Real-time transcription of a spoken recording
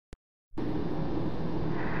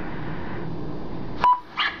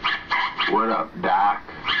What up, Doc?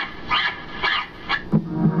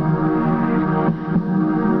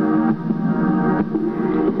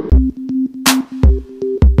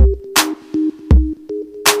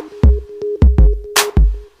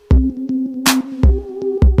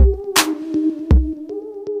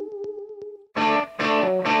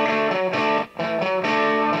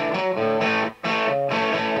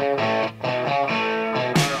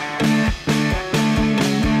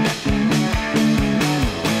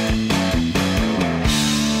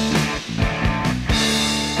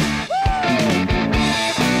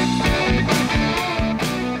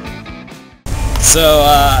 So,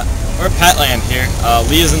 we're at Petland here.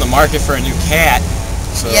 Leah's in the market for a new cat.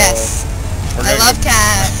 So yes. I love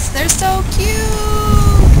cats. They're so cute.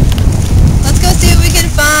 Let's go see what we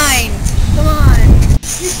can find. Come on.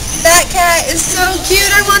 That cat is so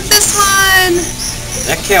cute. I want this one.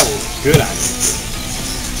 That cat will look good on you.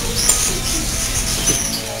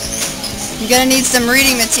 You're gonna need some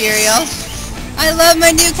reading material. I love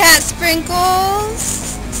my new cat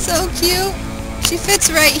Sprinkles. So cute. She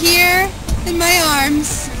fits right here in my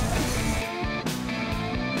arms.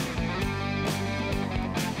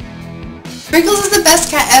 Sprinkles is the best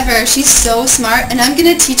cat ever. She's so smart, and I'm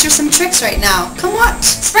gonna teach her some tricks right now. Come watch.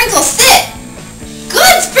 Sprinkles, sit!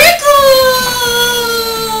 Good, Sprinkles!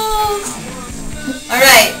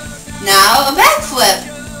 Alright, now a backflip.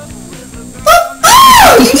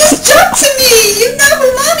 Oh! You just jumped to me! You know who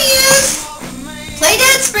Mommy is! Play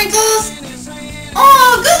dead, Sprinkles!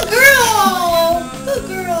 Oh, good girl! Good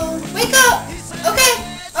girl. Wake up! Okay,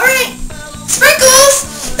 alright.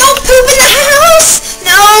 Sprinkles! Don't poop in the house!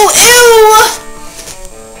 No, ew!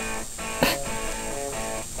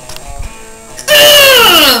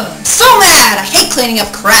 Ugh, I'm so mad! I hate cleaning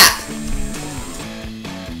up crap!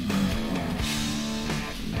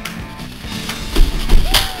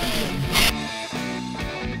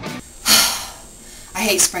 I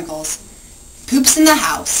hate Sprinkles. Poops in the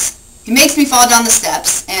house. He makes me fall down the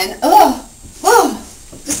steps, and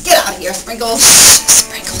just get out of here, Sprinkles.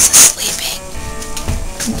 Sprinkles is sleeping.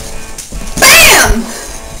 Bam!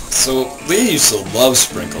 So, Leah used to love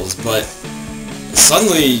Sprinkles, but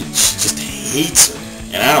suddenly she just hates her.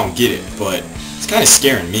 And I don't get it, but it's kind of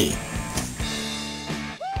scaring me.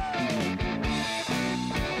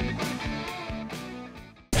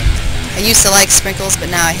 I used to like Sprinkles, but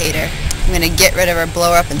now I hate her. I'm gonna get rid of her,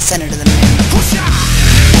 blow her up, and send her to the moon.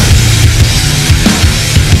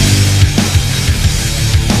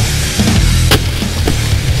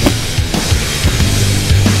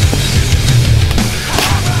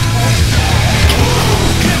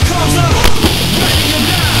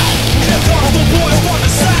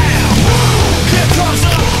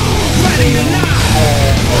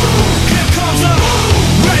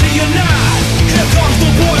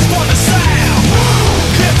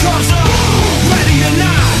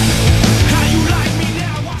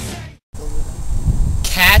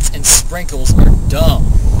 Cats and Sprinkles are dumb.